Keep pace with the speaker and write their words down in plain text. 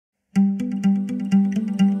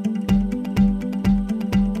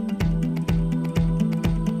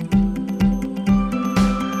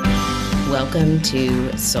Welcome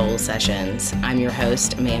to Soul Sessions. I'm your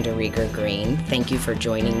host, Amanda Rieger Green. Thank you for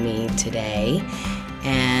joining me today.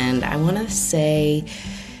 And I want to say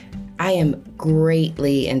I am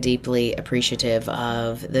greatly and deeply appreciative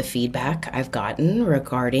of the feedback I've gotten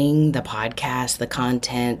regarding the podcast, the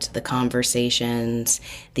content, the conversations,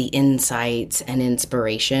 the insights, and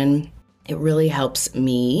inspiration. It really helps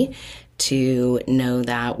me to know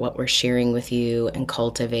that what we're sharing with you and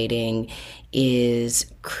cultivating is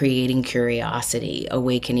creating curiosity,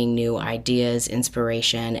 awakening new ideas,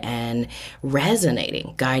 inspiration, and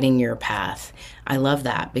resonating, guiding your path. I love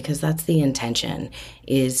that because that's the intention,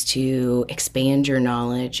 is to expand your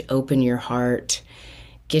knowledge, open your heart,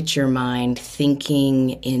 get your mind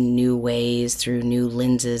thinking in new ways through new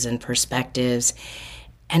lenses and perspectives,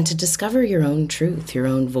 and to discover your own truth, your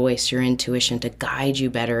own voice, your intuition to guide you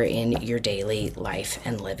better in your daily life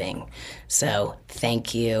and living. So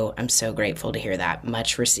thank you. I'm so grateful to hear that.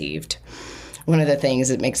 Much received. One of the things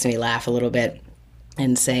that makes me laugh a little bit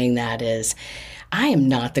in saying that is I am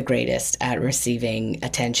not the greatest at receiving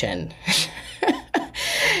attention.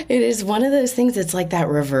 It is one of those things that's like that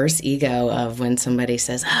reverse ego of when somebody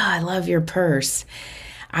says, I love your purse.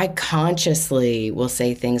 I consciously will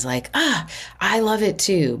say things like, I love it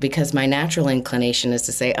too, because my natural inclination is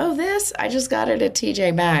to say, I just got it at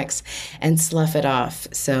TJ Maxx and slough it off.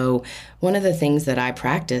 So one of the things that I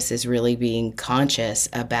practice is really being conscious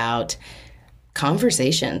about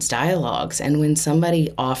conversations, dialogues, and when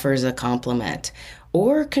somebody offers a compliment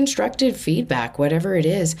or constructive feedback, whatever it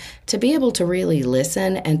is, to be able to really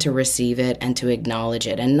listen and to receive it and to acknowledge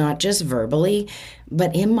it, and not just verbally,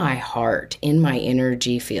 but in my heart, in my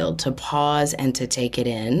energy field, to pause and to take it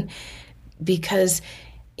in, because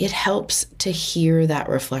it helps to hear that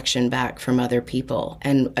reflection back from other people.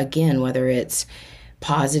 And again, whether it's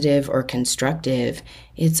positive or constructive,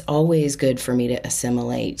 it's always good for me to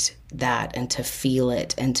assimilate that and to feel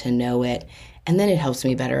it and to know it. And then it helps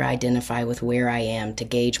me better identify with where I am to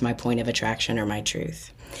gauge my point of attraction or my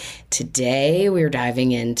truth. Today, we're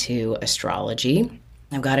diving into astrology.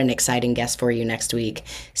 I've got an exciting guest for you next week,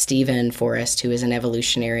 Stephen Forrest, who is an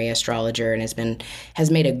evolutionary astrologer and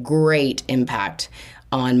has made a great impact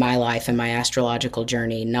on my life and my astrological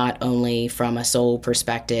journey, not only from a soul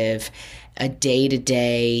perspective, a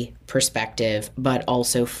day-to-day perspective, but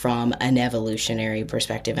also from an evolutionary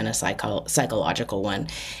perspective and a psychological one.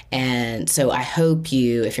 And so I hope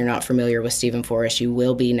you, if you're not familiar with Stephen Forrest, you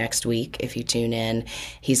will be next week if you tune in.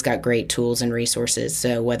 He's got great tools and resources.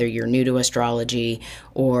 So whether you're new to astrology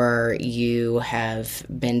or you have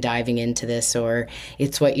been diving into this or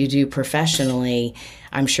it's what you do professionally,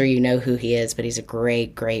 I'm sure you know who he is, but he's a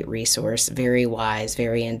great, great resource, very wise,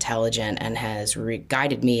 very intelligent, and has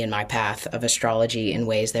guided me in my path of astrology in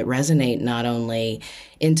ways that resonate not only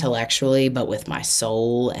intellectually, but with my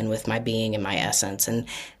soul and with my being and my essence. And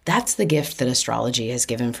that's the gift that astrology has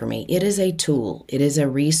given for me. It is a tool. It is a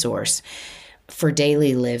resource for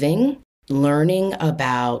daily living, learning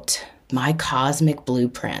about my cosmic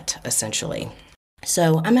blueprint, essentially.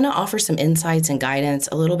 So I'm going to offer some insights and guidance,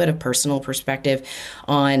 a little bit of personal perspective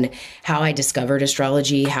on how I discovered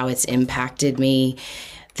astrology, how it's impacted me,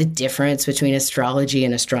 the difference between astrology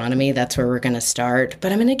and astronomy. That's where we're going to start.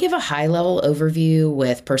 But I'm going to give a high-level overview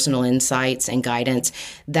with personal insights and guidance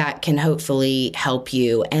that can hopefully help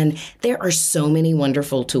you. And there are so many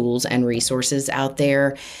wonderful tools and resources out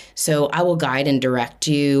there. So I will guide and direct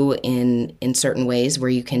you in certain ways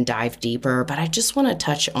where you can dive deeper. But I just want to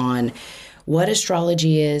touch on what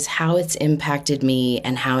astrology is, how it's impacted me,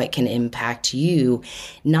 and how it can impact you,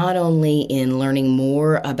 not only in learning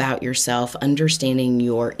more about yourself, understanding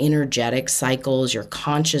your energetic cycles, your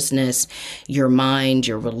consciousness, your mind,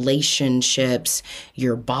 your relationships,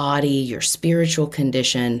 your body, your spiritual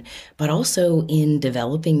condition, but also in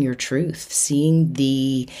developing your truth, seeing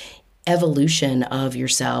the evolution of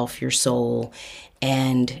yourself, your soul,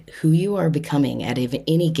 and who you are becoming at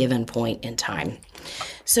any given point in time.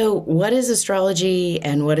 So what is astrology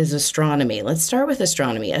and what is astronomy? Let's start with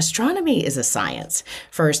astronomy. Astronomy is a science,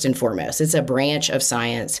 first and foremost. It's a branch of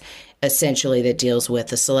science, essentially, that deals with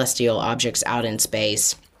the celestial objects out in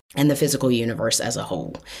space and the physical universe as a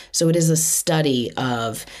whole. So it is a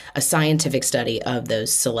scientific study of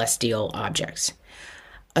those celestial objects.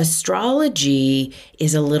 Astrology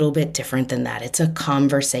is a little bit different than that. It's a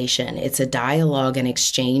conversation. It's a dialogue and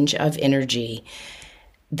exchange of energy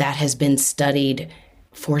that has been studied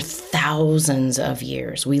for thousands of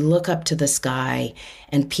years. We look up to the sky,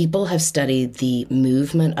 and people have studied the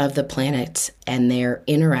movement of the planets and their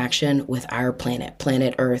interaction with our planet,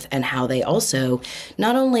 planet Earth, and how they also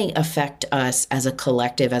not only affect us as a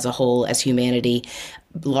collective, as a whole, as humanity,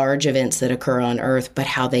 large events that occur on Earth, but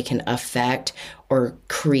how they can affect or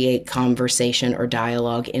create conversation or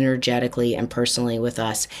dialogue energetically and personally with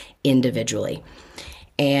us individually.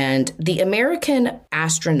 And the American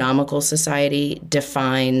Astronomical Society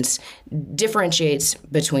differentiates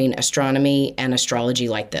between astronomy and astrology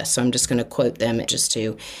like this. So I'm just going to quote them just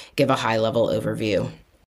to give a high-level overview.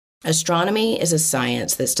 Astronomy is a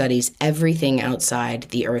science that studies everything outside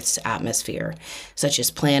the Earth's atmosphere, such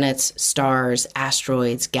as planets, stars,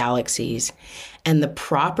 asteroids, galaxies, and the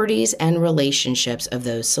properties and relationships of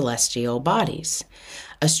those celestial bodies.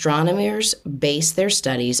 Astronomers base their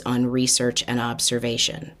studies on research and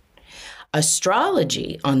observation.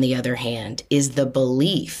 Astrology, on the other hand, is the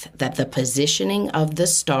belief that the positioning of the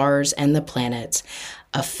stars and the planets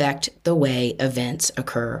affect the way events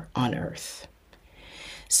occur on Earth.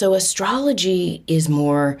 So astrology is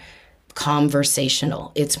more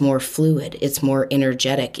conversational, it's more fluid, it's more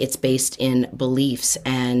energetic, it's based in beliefs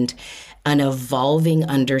and an evolving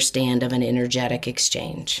understanding of an energetic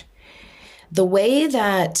exchange. The way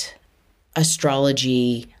that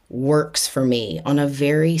astrology works for me on a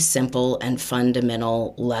very simple and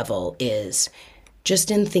fundamental level is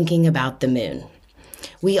just in thinking about the moon.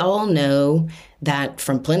 We all know that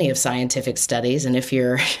from plenty of scientific studies, and if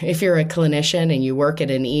you're a clinician and you work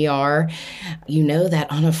at an ER, you know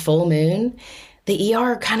that on a full moon, the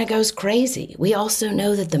ER kind of goes crazy. We also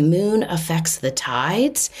know that the moon affects the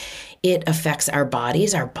tides. It affects our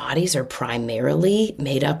bodies. Our bodies are primarily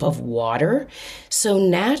made up of water. So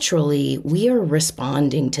naturally, we are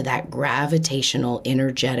responding to that gravitational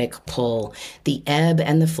energetic pull, the ebb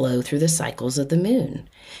and the flow through the cycles of the moon.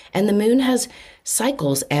 And the moon has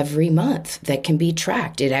cycles every month that can be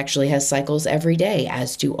tracked. It actually has cycles every day,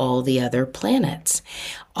 as do all the other planets.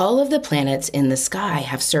 All of the planets in the sky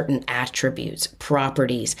have certain attributes,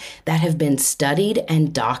 properties that have been studied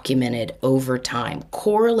and documented over time,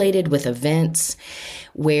 correlated with events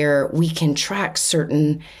where we can track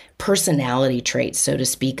certain personality traits, so to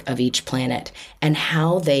speak, of each planet and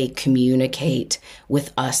how they communicate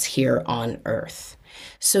with us here on Earth.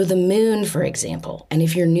 So the moon, for example, and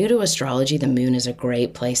if you're new to astrology, the moon is a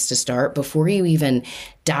great place to start before you even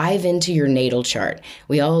dive into your natal chart.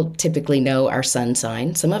 We all typically know our sun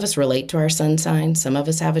sign. Some of us relate to our sun sign. Some of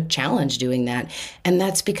us have a challenge doing that. And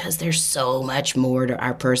that's because there's so much more to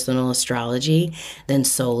our personal astrology than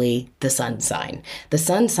solely the sun sign. The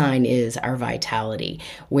sun sign is our vitality,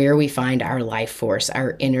 where we find our life force,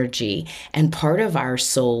 our energy, and part of our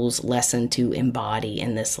soul's lesson to embody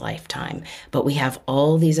in this lifetime. But we have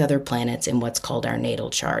all these other planets in what's called our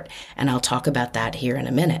natal chart. And I'll talk about that here in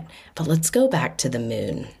a minute. But let's go back to the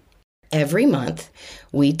moon. Every month,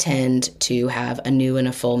 we tend to have a new and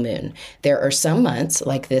a full moon. There are some months,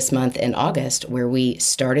 like this month in August, where we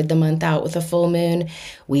started the month out with a full moon.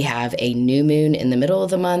 We have a new moon in the middle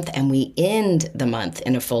of the month, and we end the month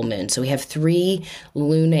in a full moon. So we have 3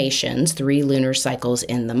 lunations, 3 lunar cycles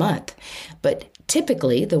in the month. But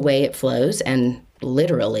typically, the way it flows, and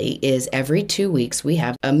literally, is every 2 weeks we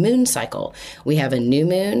have a moon cycle. We have a new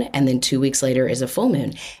moon, and then 2 weeks later is a full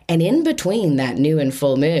moon. And in between that new and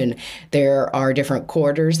full moon, there are different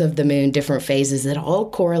quarters of the moon, different phases that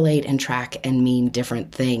all correlate and track and mean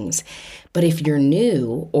different things. But if you're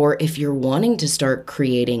new, or if you're wanting to start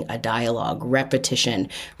creating a dialogue, repetition,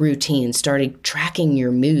 routine, starting tracking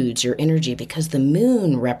your moods, your energy, because the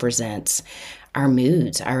moon represents our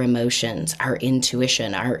moods, our emotions, our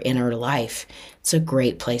intuition, our inner life, it's a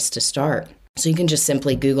great place to start. So you can just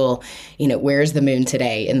simply Google, where's the moon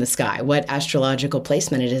today in the sky, what astrological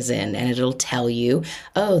placement it is in, and it'll tell you,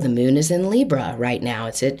 oh, the moon is in Libra right now.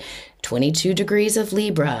 It's at 22 degrees of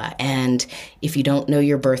Libra. And if you don't know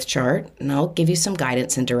your birth chart, and I'll give you some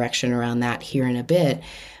guidance and direction around that here in a bit,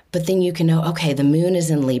 but then you can know, okay, the moon is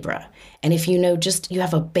in Libra. And if you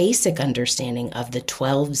have a basic understanding of the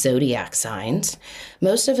 12 zodiac signs,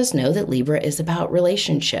 most of us know that Libra is about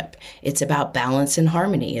relationship. It's about balance and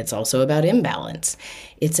harmony. It's also about imbalance.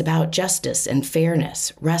 It's about justice and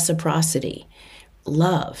fairness, reciprocity,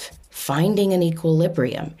 love, finding an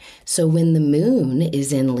equilibrium. So when the moon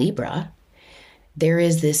is in Libra, there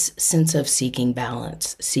is this sense of seeking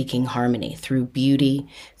balance, seeking harmony through beauty,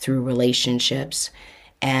 through relationships,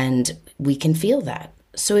 and we can feel that.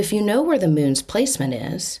 So if you know where the moon's placement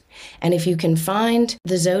is, and if you can find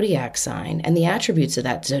the zodiac sign and the attributes of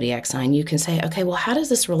that zodiac sign, you can say, okay, well, how does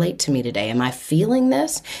this relate to me today? Am I feeling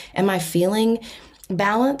this? Am I feeling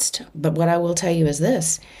balanced, but what I will tell you is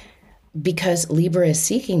this: because Libra is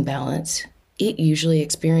seeking balance, it usually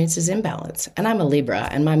experiences imbalance. And I'm a Libra,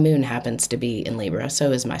 and my moon happens to be in Libra.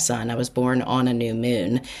 So is my sun. I was born on a new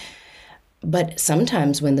moon. But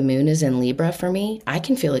sometimes when the moon is in Libra for me, I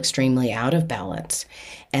can feel extremely out of balance.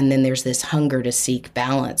 And then there's this hunger to seek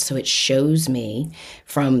balance. So it shows me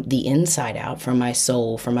from the inside out, from my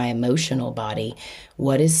soul, from my emotional body,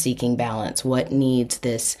 what is seeking balance, what needs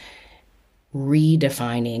this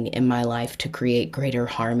redefining in my life to create greater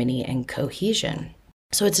harmony and cohesion.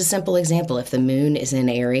 So it's a simple example. If the moon is in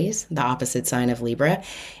Aries, the opposite sign of Libra,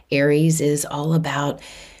 Aries is all about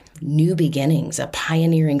new beginnings, a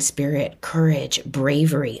pioneering spirit, courage,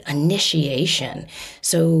 bravery, initiation.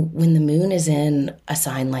 So when the moon is in a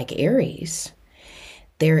sign like Aries,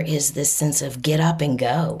 there is this sense of get up and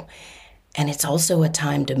go. And it's also a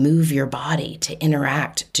time to move your body, to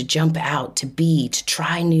interact, to jump out, to be, to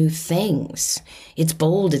try new things. It's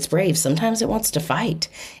bold, it's brave. Sometimes it wants to fight.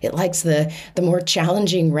 It likes the more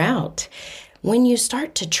challenging route. When you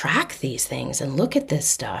start to track these things and look at this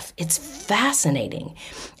stuff, it's fascinating.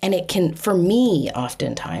 And it can, for me,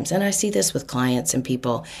 oftentimes, and I see this with clients and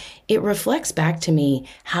people, it reflects back to me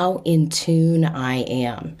how in tune I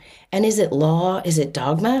am. And is it law? Is it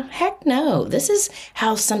dogma? Heck no. This is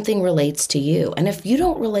how something relates to you. And if you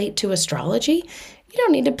don't relate to astrology, you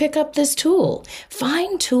don't need to pick up this tool.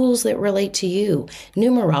 Find tools that relate to you.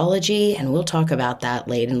 Numerology, and we'll talk about that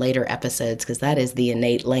in later episodes, because that is the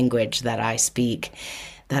innate language that I speak,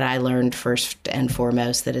 that I learned first and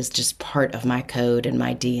foremost, that is just part of my code and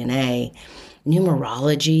my DNA.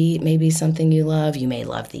 Numerology may be something you love. You may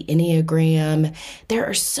love the Enneagram. There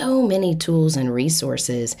are so many tools and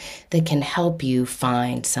resources that can help you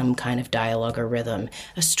find some kind of dialogue or rhythm.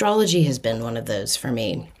 Astrology has been one of those for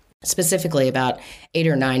me. Specifically, about 8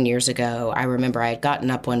 or 9 years ago, I remember I had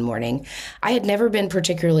gotten up one morning. I had never been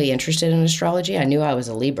particularly interested in astrology. I knew I was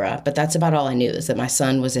a Libra, but that's about all I knew, is that my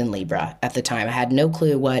sun was in Libra at the time. I had no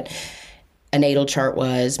clue what a natal chart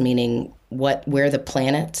was, meaning where the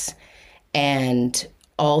planets and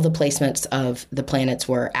all the placements of the planets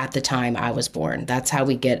were at the time I was born. That's how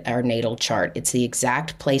we get our natal chart. It's the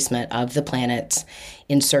exact placement of the planets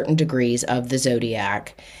in certain degrees of the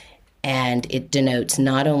zodiac. And it denotes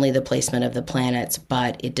not only the placement of the planets,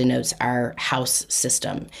 but it denotes our house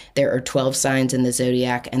system. There are 12 signs in the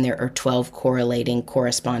zodiac, and there are 12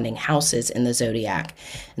 corresponding houses in the zodiac.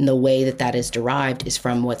 And the way that is derived is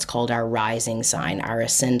from what's called our rising sign, our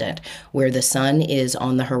ascendant, where the sun is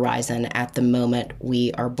on the horizon at the moment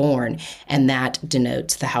we are born. And that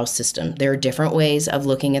denotes the house system. There are different ways of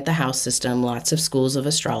looking at the house system, lots of schools of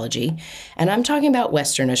astrology. And I'm talking about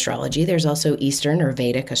Western astrology. There's also Eastern or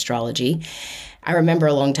Vedic astrology. I remember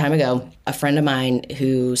a long time ago, a friend of mine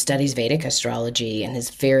who studies Vedic astrology and is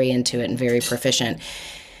very into it and very proficient.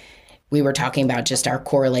 We were talking about just our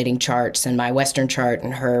correlating charts and my Western chart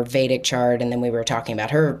and her Vedic chart. And then we were talking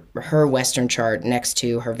about her Western chart next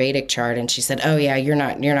to her Vedic chart. And she said, oh yeah, you're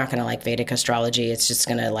not going to like Vedic astrology. It's just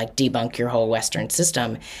going to like debunk your whole Western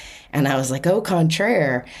system. And I was like, au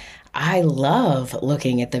contraire. I love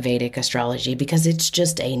looking at the Vedic astrology because it's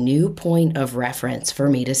just a new point of reference for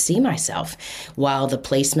me to see myself. While the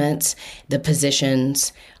placements, the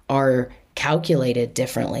positions are calculated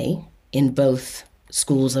differently in both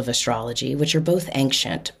schools of astrology, which are both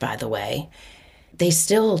ancient, by the way, they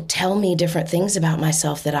still tell me different things about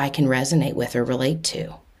myself that I can resonate with or relate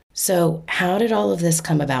to. So how did all of this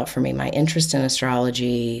come about for me? My interest in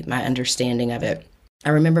astrology, my understanding of it. I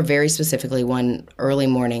remember very specifically one early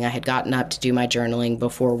morning, I had gotten up to do my journaling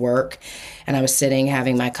before work, and I was sitting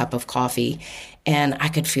having my cup of coffee, and I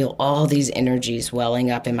could feel all these energies welling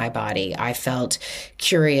up in my body. I felt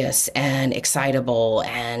curious and excitable,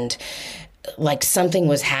 and like something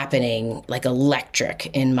was happening, like electric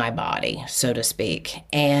in my body, so to speak.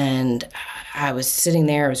 And I was sitting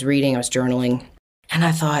there, I was reading, I was journaling, and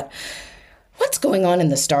I thought, what's going on in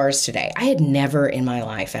the stars today? I had never in my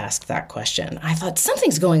life asked that question. I thought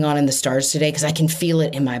something's going on in the stars today because I can feel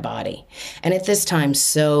it in my body. And at this time,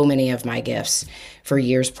 so many of my gifts for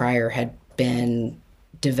years prior had been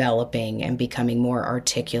developing and becoming more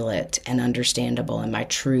articulate and understandable. And my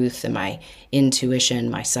truth and my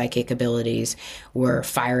intuition, my psychic abilities were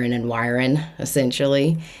firing and wiring,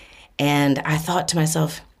 essentially. And I thought to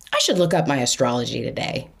myself, I should look up my astrology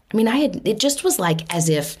today. I mean, it just was like as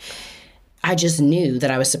if I just knew that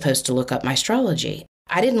I was supposed to look up my astrology.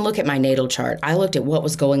 I didn't look at my natal chart. I looked at what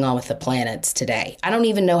was going on with the planets today. I don't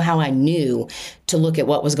even know how I knew to look at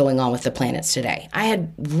what was going on with the planets today. I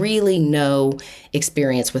had really no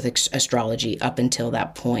experience with astrology up until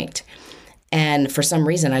that point. And for some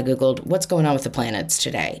reason, I Googled what's going on with the planets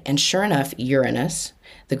today. And sure enough, Uranus,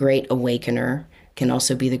 the great awakener, can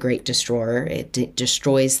also be the great destroyer. It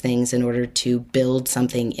destroys things in order to build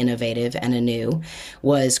something innovative and anew,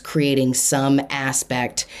 was creating some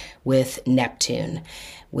aspect with Neptune,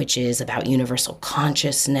 which is about universal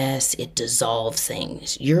consciousness. It dissolves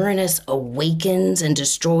things. Uranus awakens and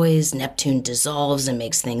destroys. Neptune dissolves and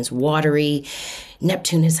makes things watery.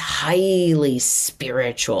 Neptune is highly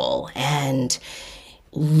spiritual and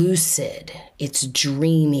lucid. It's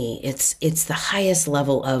dreamy. It's the highest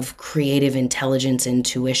level of creative intelligence,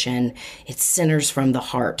 intuition. It centers from the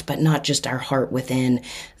heart, but not just our heart within,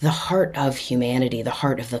 the heart of humanity, the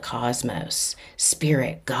heart of the cosmos,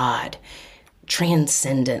 spirit, God,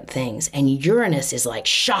 transcendent things. And Uranus is like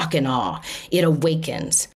shock and awe. It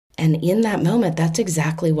awakens. And in that moment, that's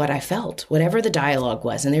exactly what I felt, whatever the dialogue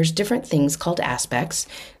was. And there's different things called aspects.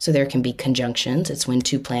 So there can be conjunctions. It's when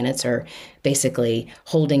two planets are basically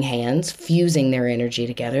holding hands, fusing their energy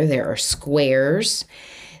together. There are squares.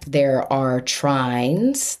 There are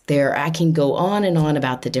trines. I can go on and on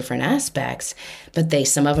about the different aspects, but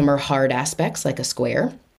some of them are hard aspects, like a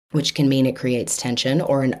square, which can mean it creates tension,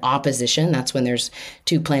 or an opposition. That's when there's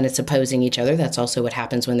two planets opposing each other. That's also what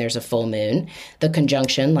happens when there's a full moon. The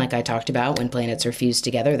conjunction, like I talked about, when planets are fused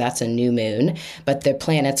together, that's a new moon. But the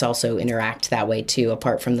planets also interact that way too,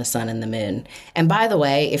 apart from the sun and the moon. And by the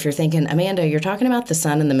way, if you're thinking, Amanda, you're talking about the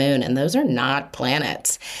sun and the moon, and those are not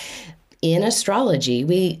planets. In astrology,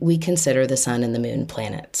 we consider the sun and the moon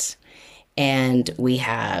planets. And we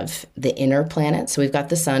have the inner planets. So we've got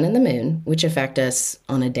the sun and the moon, which affect us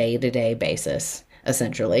on a day-to-day basis,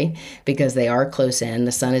 essentially, because they are close in.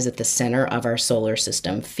 The sun is at the center of our solar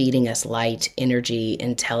system, feeding us light, energy,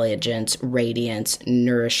 intelligence, radiance,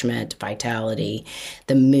 nourishment, vitality.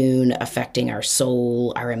 The moon affecting our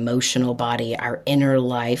soul, our emotional body, our inner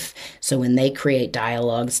life. So when they create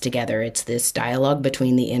dialogues together, it's this dialogue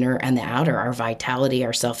between the inner and the outer, our vitality,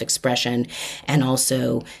 our self-expression, and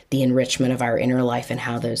also the enrichment of our inner life and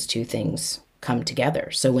how those two things come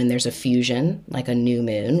together. So when there's a fusion, like a new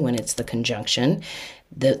moon, when it's the conjunction,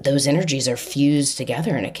 those energies are fused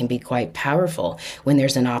together, and it can be quite powerful. When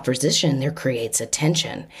there's an opposition, there creates a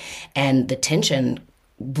tension, and the tension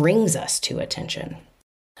brings us to attention.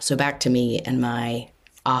 So back to me and my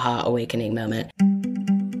aha awakening moment.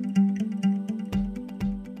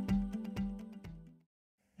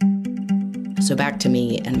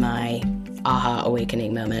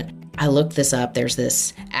 I looked this up. There's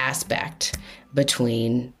this aspect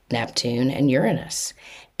between Neptune and Uranus.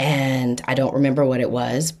 And I don't remember what it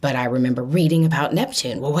was, but I remember reading about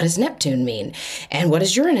Neptune. Well, what does Neptune mean? And what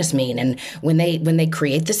does Uranus mean? And when they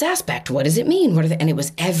create this aspect, what does it mean? And it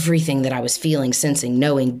was everything that I was feeling, sensing,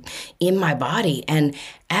 knowing in my body. And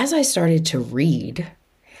as I started to read,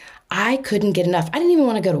 I couldn't get enough. I didn't even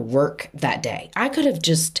want to go to work that day. I could have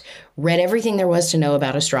just read everything there was to know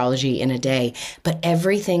about astrology in a day, but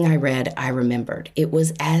everything I read, I remembered. It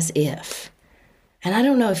was as if, and I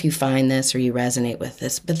don't know if you find this or you resonate with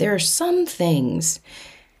this, but there are some things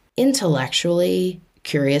intellectually,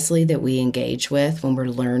 curiously, that we engage with when we're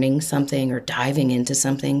learning something or diving into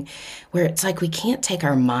something, where it's like we can't take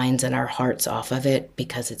our minds and our hearts off of it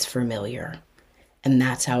because it's familiar. And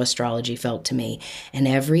that's how astrology felt to me. And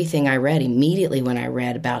everything I read, immediately when I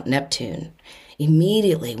read about Neptune,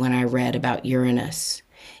 immediately when I read about Uranus,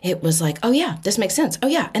 it was like, oh yeah, this makes sense. Oh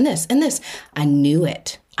yeah, and this, and this. I knew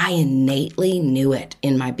it. I innately knew it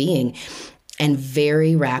in my being. And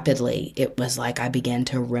very rapidly, it was like I began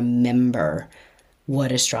to remember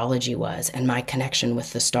what astrology was and my connection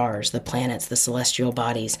with the stars, the planets, the celestial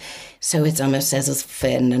bodies. So it's almost as if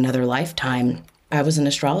in another lifetime, I was an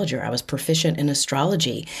astrologer. I was proficient in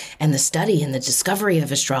astrology and the study and the discovery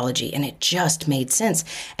of astrology, and it just made sense.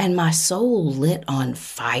 And my soul lit on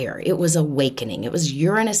fire. It was awakening. It was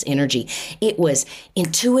Uranus energy. It was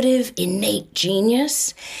intuitive, innate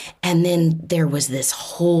genius. And then there was this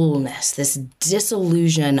wholeness, this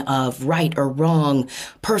disillusion of right or wrong,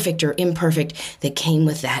 perfect or imperfect, that came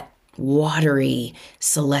with that watery,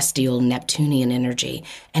 celestial, Neptunian energy.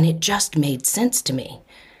 And it just made sense to me.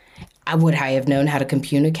 Would I have known how to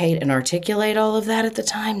communicate and articulate all of that at the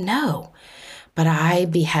time? No. But I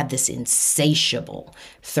had this insatiable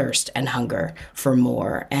thirst and hunger for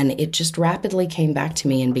more. And it just rapidly came back to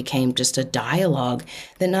me and became just a dialogue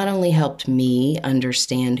that not only helped me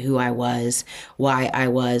understand who I was, why I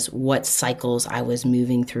was, what cycles I was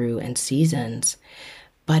moving through and seasons,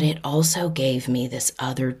 but it also gave me this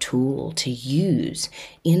other tool to use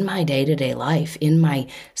in my day-to-day life, in my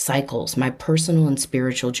cycles, my personal and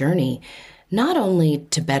spiritual journey, not only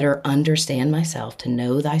to better understand myself, to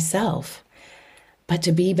know thyself, but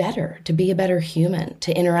to be better, to be a better human,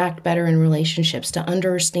 to interact better in relationships, to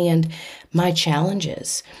understand my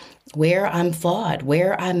challenges, where I'm flawed,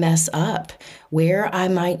 where I mess up, where I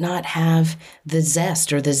might not have the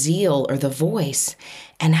zest or the zeal or the voice,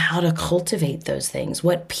 and how to cultivate those things,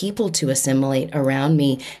 what people to assimilate around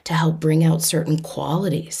me to help bring out certain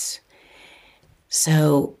qualities.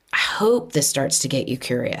 So I hope this starts to get you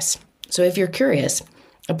curious. So if you're curious,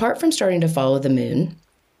 apart from starting to follow the moon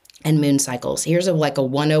and moon cycles, here's a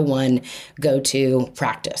 101 go-to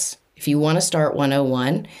practice. If you want to start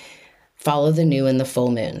 101, follow the new and the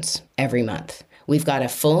full moons every month. We've got a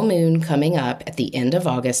full moon coming up at the end of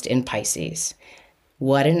August in Pisces.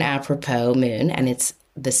 What an apropos moon, and it's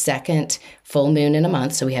the second full moon in a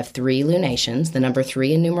month, so we have 3 lunations. The number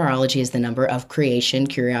 3 in numerology is the number of creation,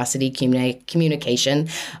 curiosity, communication,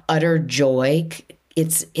 utter joy.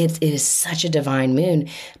 It is such a divine moon.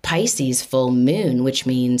 Pisces full moon, which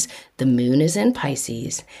means the moon is in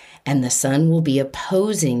Pisces and the sun will be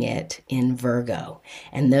opposing it in Virgo.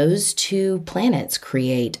 And those 2 planets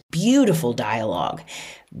create beautiful dialogue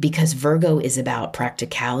because Virgo is about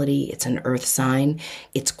practicality. It's an earth sign.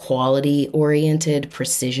 It's quality oriented,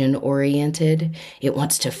 precision oriented. It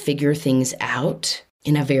wants to figure things out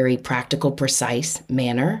in a very practical, precise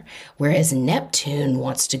manner, whereas Neptune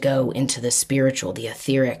wants to go into the spiritual, the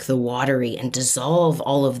etheric, the watery, and dissolve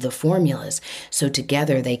all of the formulas. So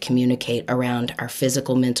together they communicate around our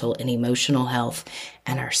physical, mental, and emotional health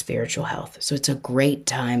and our spiritual health. So it's a great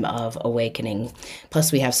time of awakening.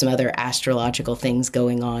 Plus we have some other astrological things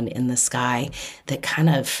going on in the sky that kind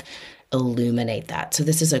of illuminate that. So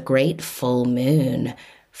this is a great full moon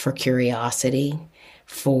for curiosity,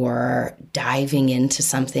 for diving into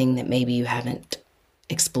something that maybe you haven't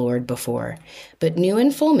explored before. But new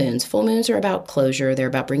and full moons are about closure. They're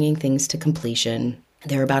about bringing things to completion.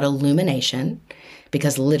 They're about illumination,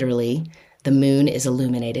 because literally the moon is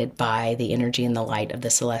illuminated by the energy and the light of the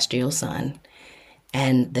celestial sun.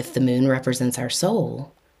 And if the moon represents our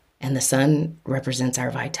soul and the sun represents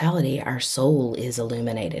our vitality, our soul is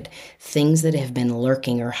illuminated. Things that have been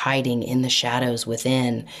lurking or hiding in the shadows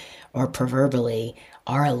within, or proverbially,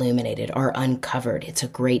 are illuminated, are uncovered. It's a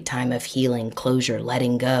great time of healing, closure,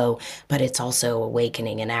 letting go, but it's also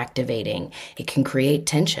awakening and activating. It can create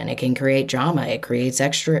tension. It can create drama. It creates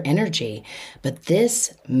extra energy. But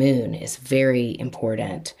this moon is very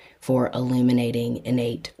important for illuminating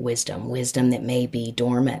innate wisdom, wisdom that may be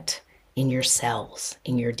dormant in your cells,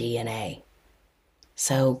 in your DNA.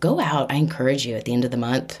 So go out. I encourage you at the end of the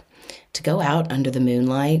month to go out under the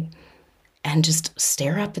moonlight and just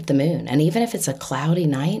stare up at the moon. And even if it's a cloudy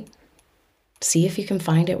night, see if you can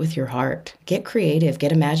find it with your heart. Get creative,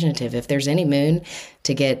 get imaginative. If there's any moon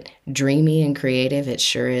to get dreamy and creative, it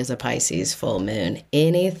sure is a Pisces full moon.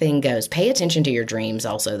 Anything goes. Pay attention to your dreams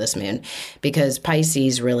also this moon, because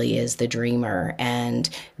Pisces really is the dreamer, and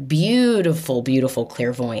beautiful, beautiful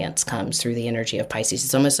clairvoyance comes through the energy of Pisces.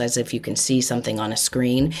 It's almost as if you can see something on a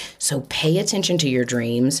screen. So pay attention to your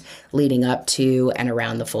dreams leading up to and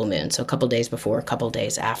around the full moon. So a couple days before, a couple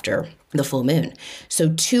days after the full moon. So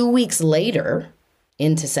 2 weeks later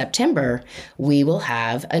into September, we will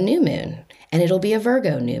have a new moon. And it'll be a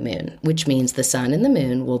Virgo new moon, which means the sun and the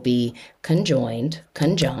moon will be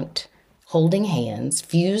conjunct, holding hands,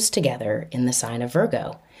 fused together in the sign of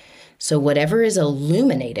Virgo. So whatever is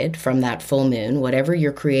illuminated from that full moon, whatever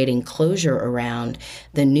you're creating closure around,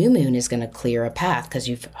 the new moon is going to clear a path, because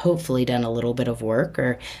you've hopefully done a little bit of work,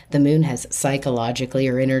 or the moon has psychologically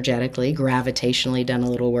or energetically, gravitationally done a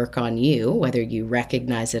little work on you, whether you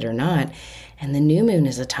recognize it or not. And the new moon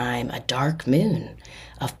is a time, a dark moon,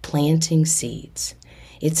 of planting seeds.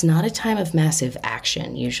 It's not a time of massive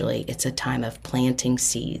action. Usually it's a time of planting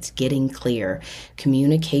seeds, getting clear,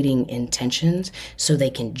 communicating intentions so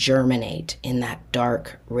they can germinate in that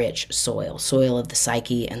dark, rich soil of the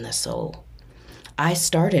psyche and the soul. I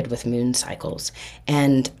started with moon cycles,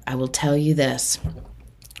 and I will tell you this,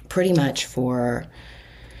 pretty much for,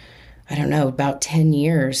 about 10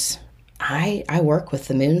 years, I work with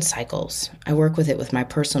the moon cycles. I work with it with my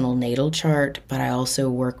personal natal chart, but I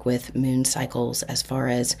also work with moon cycles as far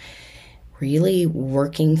as really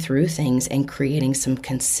working through things and creating some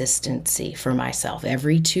consistency for myself.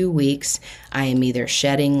 Every 2 weeks, I am either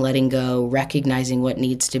shedding, letting go, recognizing what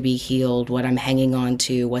needs to be healed, what I'm hanging on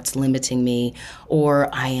to, what's limiting me,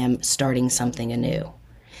 or I am starting something anew.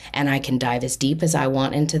 And I can dive as deep as I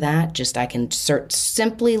want into that. I can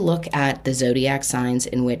simply look at the zodiac signs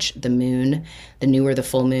in which the moon, the new or the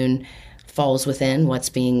full moon, falls within, what's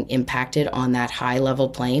being impacted on that high level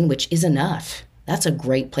plane, which is enough. That's a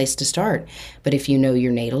great place to start. But if you know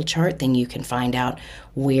your natal chart, then you can find out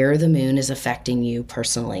where the moon is affecting you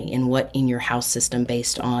personally and what in your house system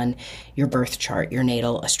based on your birth chart, your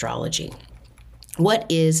natal astrology. What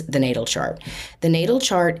is the natal chart? The natal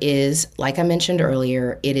chart is, like I mentioned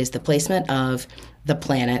earlier, it is the placement of the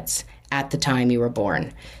planets at the time you were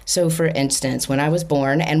born. So for instance, when I was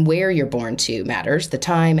born, and where you're born to matters, the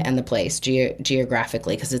time and the place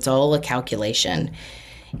geographically, because it's all a calculation.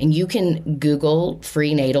 And you can Google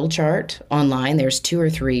free natal chart online. There's 2 or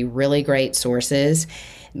 3 really great sources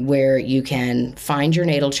where you can find your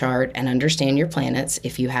natal chart and understand your planets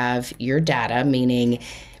if you have your data, meaning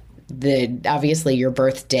obviously your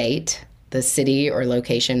birth date, the city or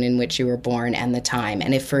location in which you were born, and the time.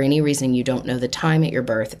 And if for any reason you don't know the time at your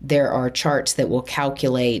birth, there are charts that will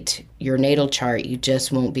calculate your natal chart. You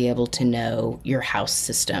just won't be able to know your house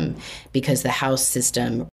system, because the house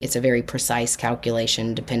system, it's a very precise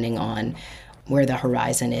calculation depending on where the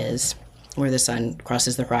horizon is, where the sun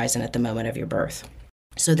crosses the horizon at the moment of your birth.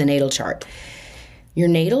 So the natal chart. Your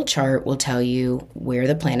natal chart will tell you where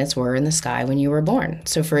the planets were in the sky when you were born.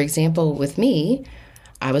 So for example, with me,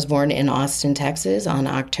 I was born in Austin, Texas on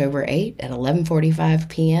October 8 at 11:45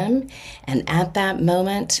 p.m. And at that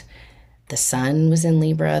moment, the sun was in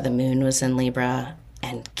Libra, the moon was in Libra,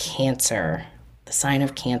 and Cancer, the sign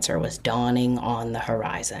of Cancer, was dawning on the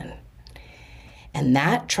horizon. And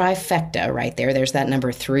that trifecta right there, there's that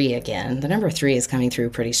number 3 again. The number 3 is coming through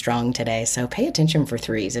pretty strong today, so pay attention for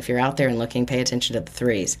 3s. If you're out there and looking, pay attention to the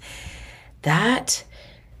 3s. That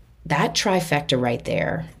trifecta right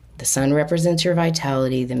there, the sun represents your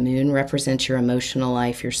vitality, the moon represents your emotional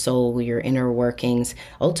life, your soul, your inner workings,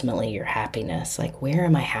 ultimately your happiness. Like, where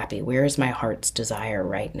am I happy? Where is my heart's desire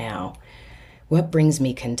right now? What brings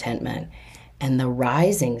me contentment? And the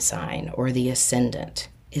rising sign, or the ascendant,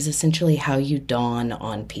 is essentially how you dawn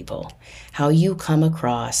on people, how you come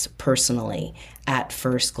across personally at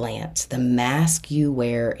first glance, the mask you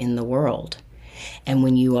wear in the world. And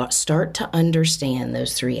when you start to understand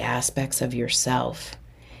those 3 aspects of yourself,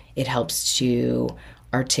 it helps to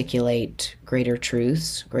articulate greater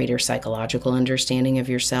truths, greater psychological understanding of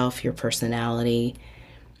yourself, your personality,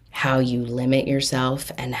 how you limit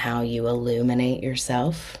yourself and how you illuminate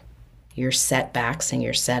yourself, your setbacks and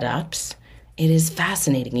your setups. It is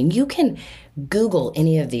fascinating. And you can Google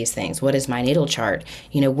any of these things. What is my natal chart?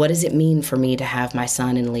 What does it mean for me to have my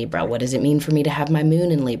sun in Libra? What does it mean for me to have my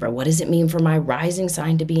moon in Libra? What does it mean for my rising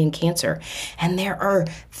sign to be in Cancer? And there are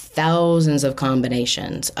thousands of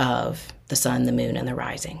combinations of the sun, the moon, and the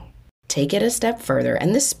rising. Take it a step further.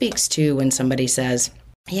 And this speaks to when somebody says,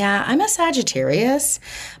 yeah, I'm a Sagittarius,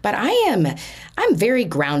 but I'm very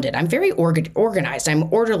grounded. I'm very organized.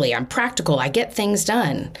 I'm orderly. I'm practical. I get things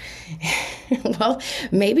done. Well,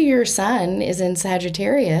 maybe your sun is in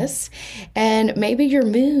Sagittarius and maybe your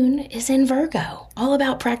moon is in Virgo. All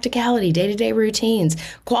about practicality, day-to-day routines,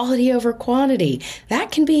 quality over quantity.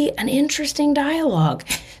 That can be an interesting dialogue.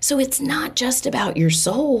 So it's not just about your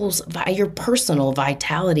your personal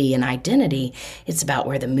vitality and identity. It's about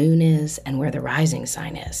where the moon is and where the rising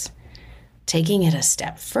sign is. Taking it a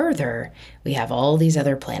step further, we have all these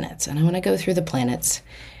other planets. And I want to go through the planets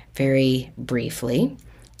very briefly.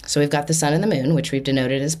 So we've got the sun and the moon, which we've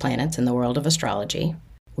denoted as planets in the world of astrology.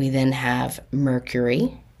 We then have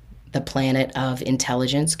Mercury, the planet of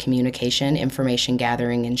intelligence, communication, information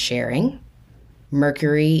gathering, and sharing.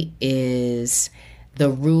 Mercury is the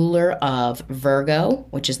ruler of Virgo,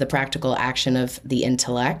 which is the practical action of the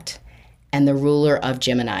intellect, and the ruler of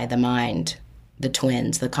Gemini, the mind, the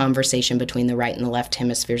twins, the conversation between the right and the left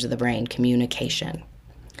hemispheres of the brain, communication.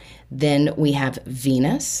 Then we have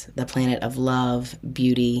Venus, the planet of love,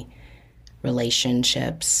 beauty,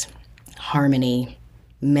 relationships, harmony,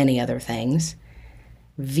 many other things.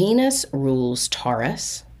 Venus rules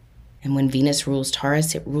Taurus. And when Venus rules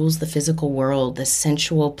Taurus, it rules the physical world, the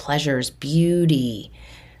sensual pleasures, beauty,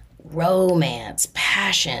 romance,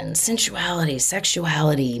 passion, sensuality,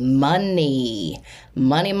 sexuality, money,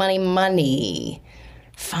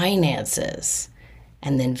 finances.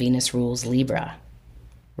 And then Venus rules Libra,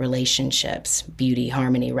 relationships, beauty,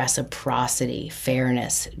 harmony, reciprocity,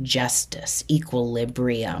 fairness, justice,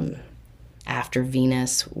 equilibrium. After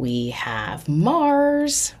Venus, we have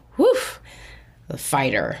Mars, the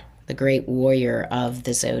fighter, the great warrior of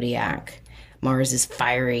the zodiac. Mars is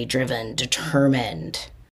fiery, driven, determined,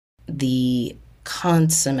 the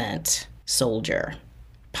consummate soldier,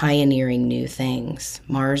 pioneering new things.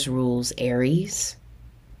 Mars rules Aries,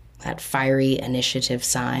 that fiery initiative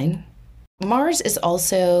sign. Mars is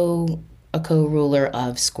also a co-ruler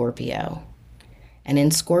of Scorpio. And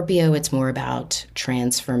in Scorpio, it's more about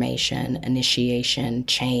transformation, initiation,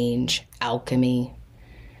 change, alchemy,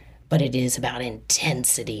 but it is about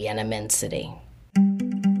intensity and immensity.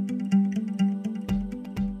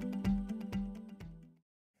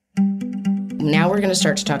 Now we're going to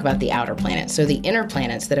start to talk about the outer planets. So the inner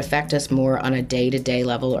planets that affect us more on a day-to-day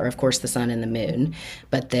level are, of course, the sun and the moon,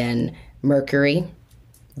 but then Mercury,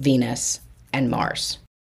 Venus, and Mars.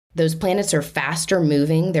 Those planets are faster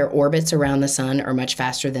moving. Their orbits around the sun are much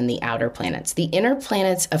faster than the outer planets. The inner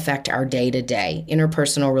planets affect our day-to-day,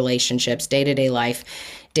 interpersonal relationships, day-to-day life,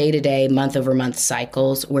 day-to-day, month-over-month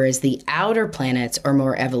cycles, whereas the outer planets are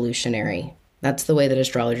more evolutionary. That's the way that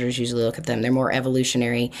astrologers usually look at them. They're more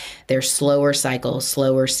evolutionary. They're slower cycles,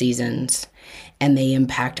 slower seasons, and they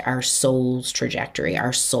impact our soul's trajectory,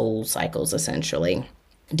 our soul cycles, essentially.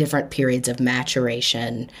 Different periods of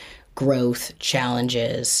maturation, growth,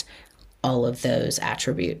 challenges, all of those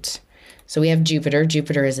attributes. So we have Jupiter.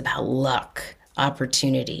 Jupiter is about luck,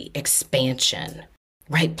 opportunity, expansion,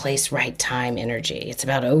 right place, right time energy. It's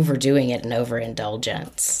about overdoing it and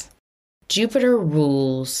overindulgence. Jupiter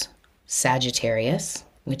rules Sagittarius,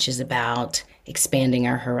 which is about expanding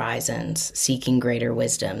our horizons, seeking greater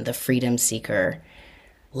wisdom, the freedom seeker,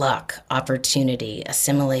 luck, opportunity,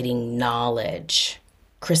 assimilating knowledge,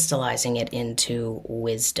 crystallizing it into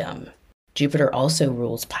wisdom. Jupiter also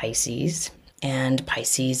rules Pisces, and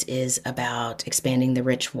Pisces is about expanding the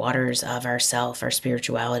rich waters of ourself, our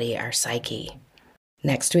spirituality, our psyche.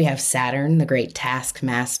 Next, we have Saturn, the great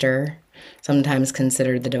taskmaster, sometimes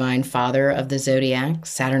considered the divine father of the zodiac.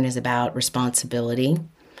 Saturn is about responsibility.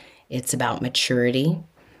 It's about maturity.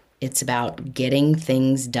 It's about getting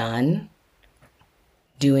things done,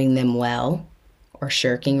 doing them well, or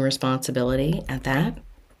shirking responsibility at that.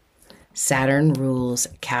 Saturn rules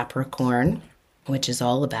Capricorn, which is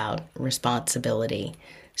all about responsibility,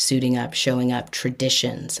 suiting up, showing up,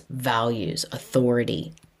 traditions, values,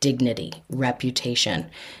 authority, dignity, reputation.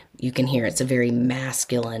 You can hear it's a very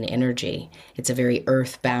masculine energy. It's a very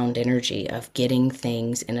earthbound energy of getting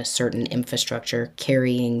things in a certain infrastructure,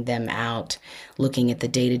 carrying them out, looking at the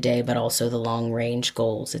day-to-day, but also the long-range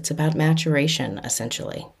goals. It's about maturation,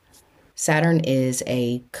 essentially. Saturn is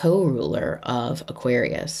a co-ruler of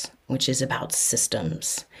Aquarius, which is about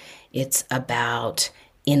systems. It's about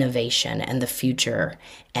innovation and the future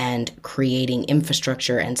and creating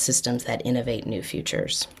infrastructure and systems that innovate new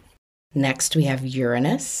futures. Next, we have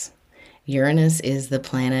Uranus. Uranus is the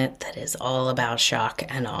planet that is all about shock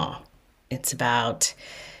and awe. It's about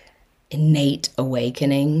innate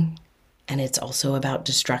awakening, and it's also about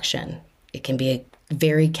destruction. It can be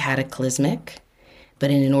very cataclysmic,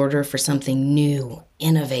 but in order for something new,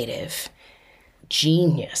 innovative,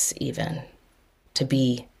 genius even, to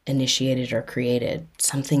be initiated or created,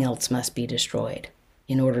 something else must be destroyed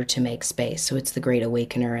in order to make space. So it's the great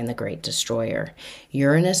awakener and the great destroyer.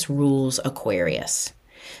 Uranus rules Aquarius.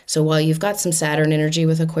 So while you've got some Saturn energy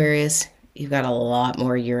with Aquarius, you've got a lot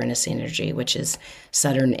more Uranus energy, which is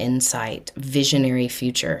Southern insight, visionary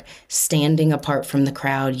future, standing apart from the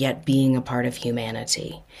crowd, yet being a part of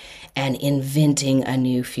humanity, and inventing a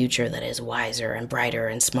new future that is wiser and brighter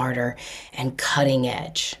and smarter and cutting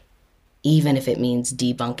edge, even if it means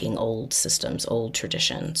debunking old systems, old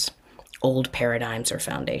traditions, old paradigms or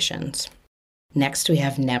foundations. Next, we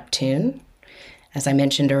have Neptune. As I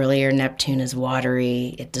mentioned earlier, Neptune is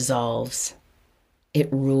watery, it dissolves. It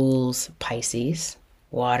rules Pisces,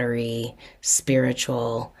 watery,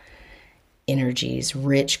 spiritual energies,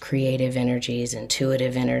 rich creative energies,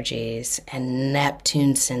 intuitive energies, and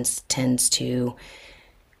Neptune tends to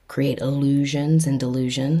create illusions and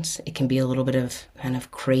delusions. It can be a little bit of kind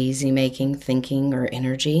of crazy making thinking or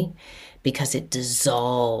energy because it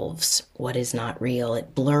dissolves what is not real.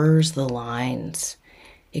 It blurs the lines.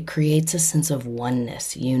 It creates a sense of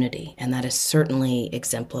oneness, unity, and that is certainly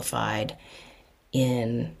exemplified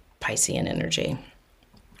in Piscean energy.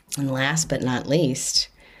 And last but not least,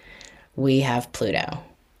 we have Pluto,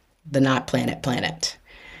 the not planet.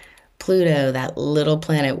 Pluto, that little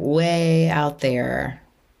planet way out there,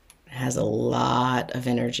 has a lot of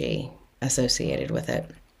energy associated with it.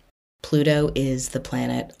 Pluto is the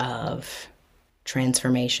planet of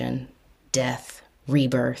transformation, death,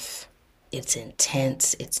 rebirth. It's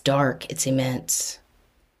intense, it's dark, it's immense,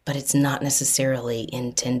 but it's not necessarily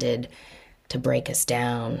intended to break us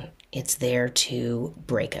down. It's there to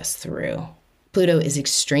break us through. Pluto is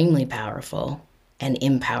extremely powerful and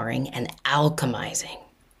empowering and alchemizing.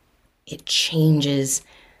 It changes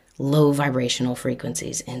low vibrational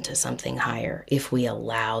frequencies into something higher if we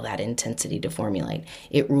allow that intensity to formulate.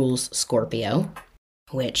 It rules Scorpio,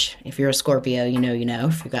 which if you're a Scorpio, you know,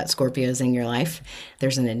 if you've got Scorpios in your life,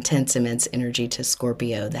 there's an intense, immense energy to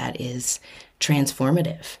Scorpio that is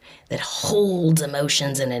transformative, that holds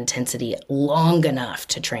emotions and intensity long enough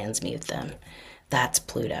to transmute them. That's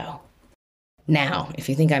Pluto. Now, if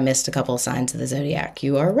you think I missed a couple of signs of the zodiac,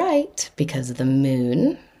 you are right, because of the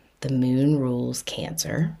moon. The moon rules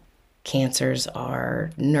Cancer. Cancers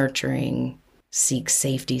are nurturing, seek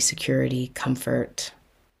safety, security, comfort.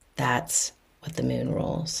 That's what the moon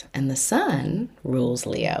rules. And the sun rules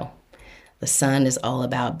Leo. The sun is all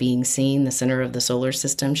about being seen, the center of the solar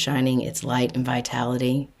system, shining its light and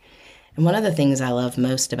vitality. And one of the things I love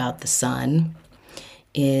most about the sun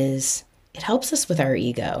is it helps us with our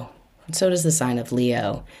ego. And so does the sign of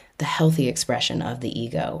Leo, the healthy expression of the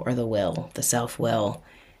ego or the will, the self-will,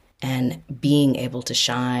 and being able to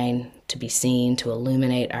shine, to be seen, to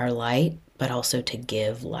illuminate our light, but also to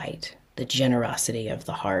give light, the generosity of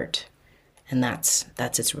the heart. And that's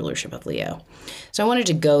its rulership of Leo. So I wanted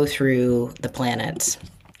to go through the planets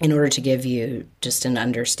in order to give you just an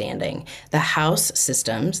understanding. The house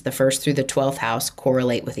systems, the first through the 12th house,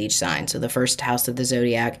 correlate with each sign. So the first house of the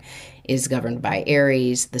zodiac is governed by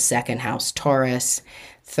Aries, the second house Taurus,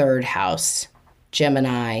 third house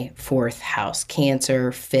Gemini, fourth house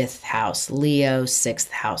Cancer, fifth house Leo,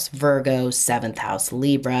 sixth house Virgo, seventh house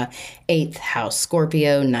Libra, eighth house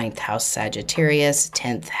Scorpio, ninth house Sagittarius,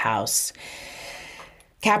 10th house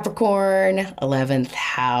Capricorn, 11th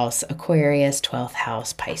house Aquarius, 12th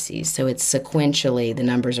house Pisces. So it's sequentially, the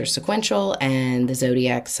numbers are sequential and the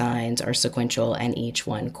zodiac signs are sequential and each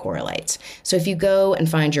one correlates. So if you go and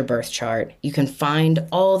find your birth chart, you can find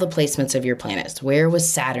all the placements of your planets. Where was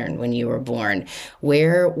Saturn when you were born?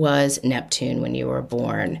 Where was Neptune when you were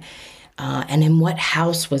born? And in what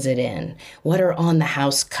house was it in? What are on the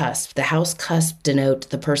house cusp? The house cusp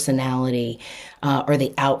denote the personality or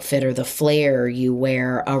the outfit or the flair you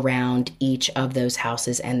wear around each of those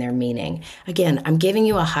houses and their meaning. Again, I'm giving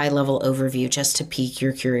you a high-level overview just to pique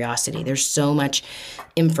your curiosity. There's so much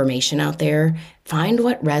information out there. Find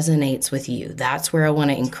what resonates with you. That's where I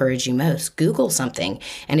want to encourage you most. Google something.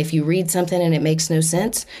 And if you read something and it makes no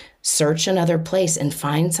sense, search another place and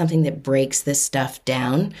find something that breaks this stuff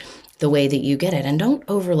down the way that you get it. And don't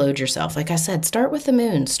overload yourself. Like I said, start with the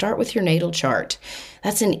moon, start with your natal chart.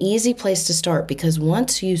 That's an easy place to start because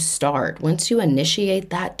once you initiate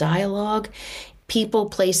that dialogue, people,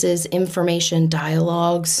 places, information,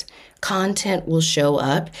 dialogues, content will show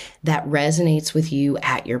up that resonates with you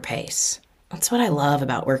at your pace. That's what I love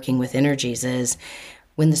about working with energies is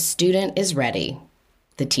when the student is ready,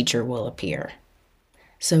 the teacher will appear.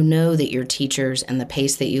 So know that your teachers and the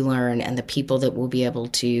pace that you learn and the people that will be able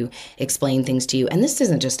to explain things to you, and this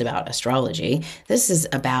isn't just about astrology, this is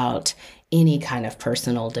about any kind of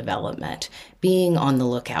personal development. Being on the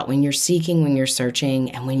lookout when you're seeking, when you're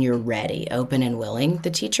searching, and when you're ready, open and willing,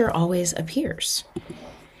 the teacher always appears.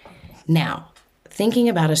 Now, thinking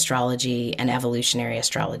about astrology and evolutionary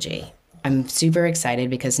astrology, I'm super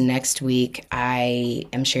excited because next week I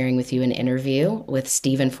am sharing with you an interview with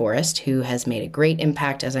Stephen Forrest, who has made a great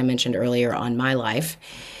impact, as I mentioned earlier, on my life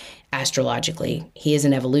astrologically. He is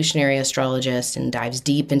an evolutionary astrologist and dives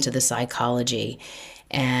deep into the psychology.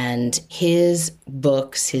 And his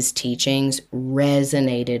books, his teachings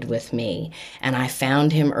resonated with me. And I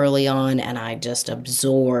found him early on and I just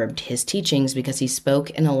absorbed his teachings because he spoke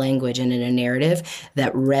in a language and in a narrative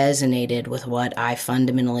that resonated with what I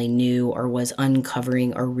fundamentally knew or was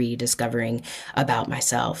uncovering or rediscovering about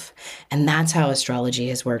myself. And that's how astrology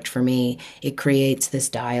has worked for me. It creates this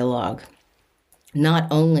dialogue. Not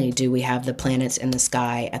only do we have the planets in the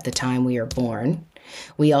sky at the time we are born,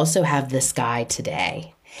 we also have the sky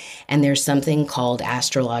today. And there's something called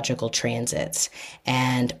astrological transits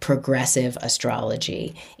and progressive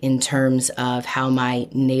astrology in terms of how my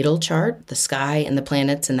natal chart, the sky and the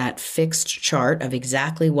planets and that fixed chart of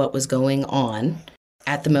exactly what was going on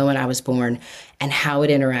at the moment I was born and how it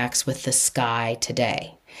interacts with the sky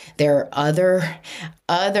today. There are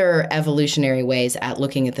other evolutionary ways at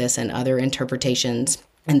looking at this and other interpretations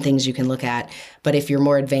and things you can look at. But if you're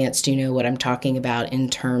more advanced, you know what I'm talking about in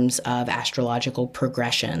terms of astrological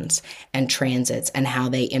progressions and transits and how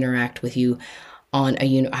they interact with you on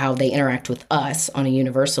how they interact with us on a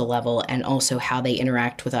universal level, and also how they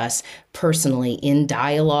interact with us personally in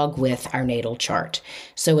dialogue with our natal chart.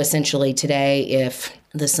 So essentially today, if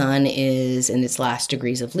the sun is in its last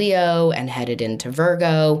degrees of Leo and headed into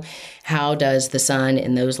Virgo, how does the sun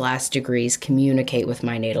in those last degrees communicate with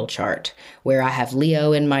my natal chart? Where I have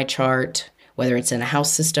Leo in my chart, whether it's in a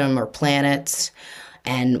house system or planets,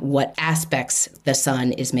 and what aspects the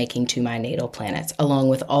sun is making to my natal planets, along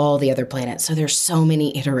with all the other planets. So there's so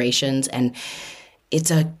many iterations, and It's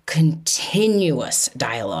a continuous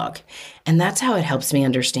dialogue. And that's how it helps me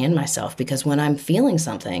understand myself, because when I'm feeling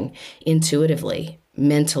something intuitively,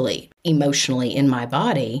 mentally, emotionally in my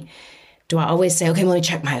body, do I always say, okay, let me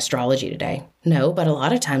check my astrology today? No, but a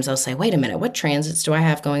lot of times I'll say, wait a minute, what transits do I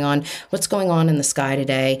have going on? What's going on in the sky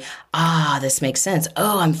today? This makes sense.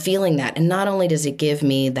 Oh, I'm feeling that. And not only does it give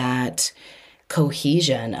me that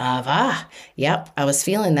cohesion of, yep, I was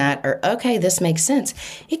feeling that, or okay, this makes sense.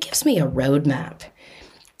 It gives me a roadmap.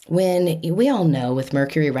 When we all know with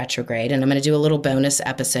Mercury retrograde, and I'm going to do a little bonus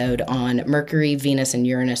episode on Mercury, Venus, and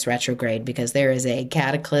Uranus retrograde, because there is a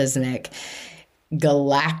cataclysmic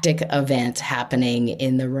galactic event happening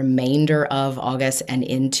in the remainder of August and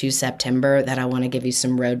into September that I want to give you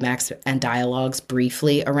some roadmaps and dialogues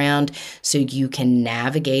briefly around, so you can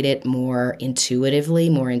navigate it more intuitively,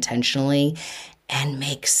 more intentionally, and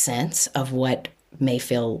make sense of what may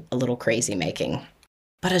feel a little crazy making.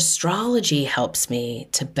 But astrology helps me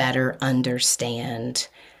to better understand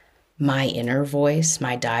my inner voice,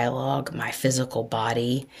 my dialogue, my physical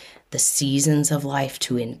body, the seasons of life,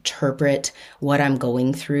 to interpret what I'm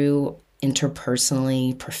going through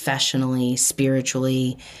interpersonally, professionally,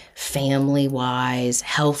 spiritually, family-wise,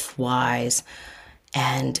 health-wise,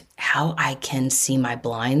 and how I can see my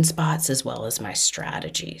blind spots as well as my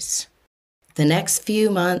strategies. The next few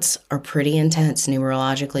months are pretty intense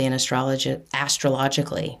numerologically and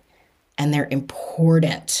astrologically, and they're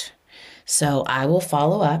important. So I will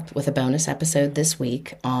follow up with a bonus episode this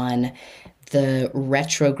week on the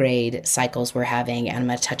retrograde cycles we're having, and I'm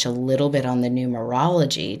going to touch a little bit on the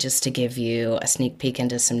numerology just to give you a sneak peek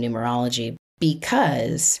into some numerology,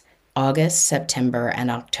 because August, September,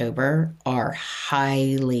 and October are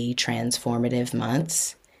highly transformative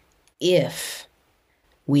months if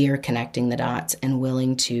we are connecting the dots and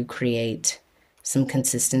willing to create some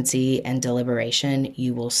consistency and deliberation.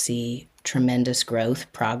 You will see tremendous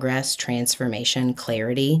growth, progress, transformation,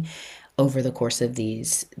 clarity over the course of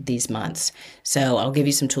these months. So I'll give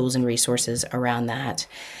you some tools and resources around that.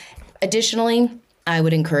 Additionally, I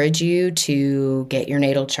would encourage you to get your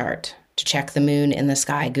natal chart, to check the moon in the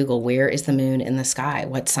sky. Google, where is the moon in the sky?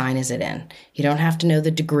 What sign is it in? You don't have to know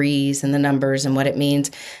the degrees and the numbers and what it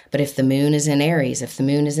means, but if the moon is in Aries, if the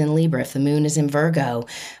moon is in Libra, if the moon is in Virgo,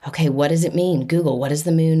 okay, what does it mean? Google, what does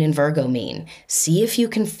the moon in Virgo mean? See if you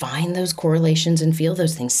can find those correlations and feel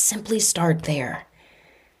those things. Simply start there.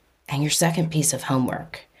 And your second piece of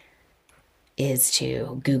homework is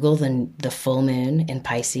to Google the full moon in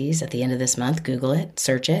Pisces at the end of this month. Google it,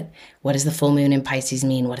 search it. What does the full moon in Pisces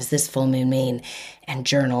mean? What does this full moon mean? And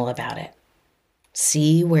journal about it.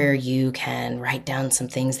 See where you can write down some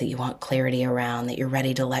things that you want clarity around, that you're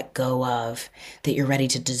ready to let go of, that you're ready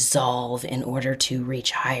to dissolve in order to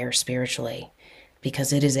reach higher spiritually.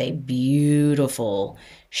 Because it is a beautiful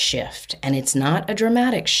shift. And it's not a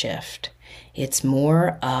dramatic shift. It's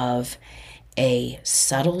more of a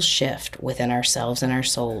subtle shift within ourselves and our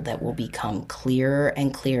soul that will become clearer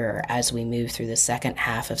and clearer as we move through the second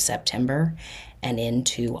half of September and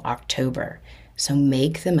into October. So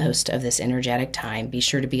make the most of this energetic time. Be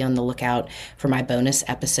sure to be on the lookout for my bonus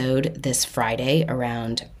episode this Friday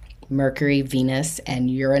around Mercury, Venus,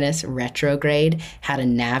 and Uranus retrograde, how to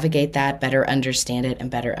navigate that, better understand it,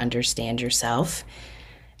 and better understand yourself.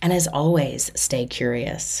 And as always, stay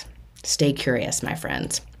curious. Stay curious, my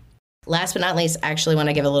friends. Last but not least, I actually want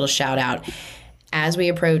to give a little shout out. As we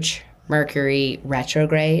approach Mercury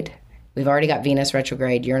retrograde, we've already got Venus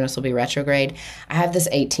retrograde, Uranus will be retrograde. I have this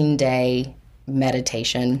 18-day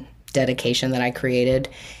meditation dedication that I created,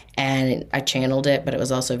 and I channeled it, but it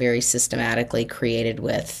was also very systematically created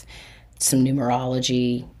with some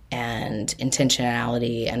numerology and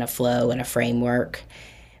intentionality and a flow and a framework.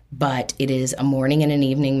 But it is a morning and an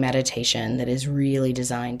evening meditation that is really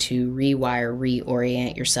designed to rewire,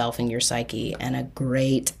 reorient yourself and your psyche. And a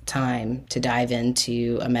great time to dive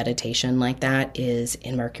into a meditation like that is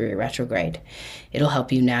in Mercury retrograde. It'll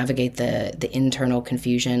help you navigate the internal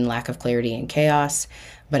confusion, lack of clarity, and chaos,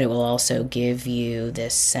 but it will also give you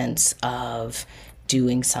this sense of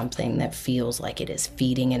doing something that feels like it is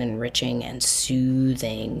feeding and enriching and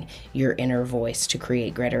soothing your inner voice to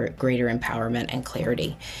create greater empowerment and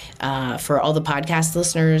clarity. For all the podcast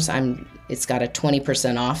listeners, it's got a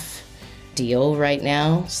 20% off deal right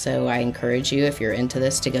now, so I encourage you, if you're into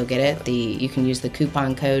this, to go get it. You can use the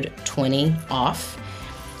coupon code 20OFF.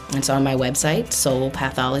 It's on my website,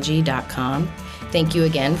 soulpathology.com. Thank you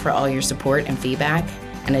again for all your support and feedback.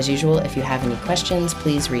 And as usual, if you have any questions,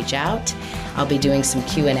 please reach out. I'll be doing some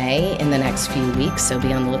Q&A in the next few weeks, so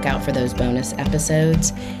be on the lookout for those bonus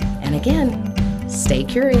episodes. And again, stay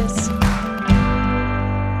curious.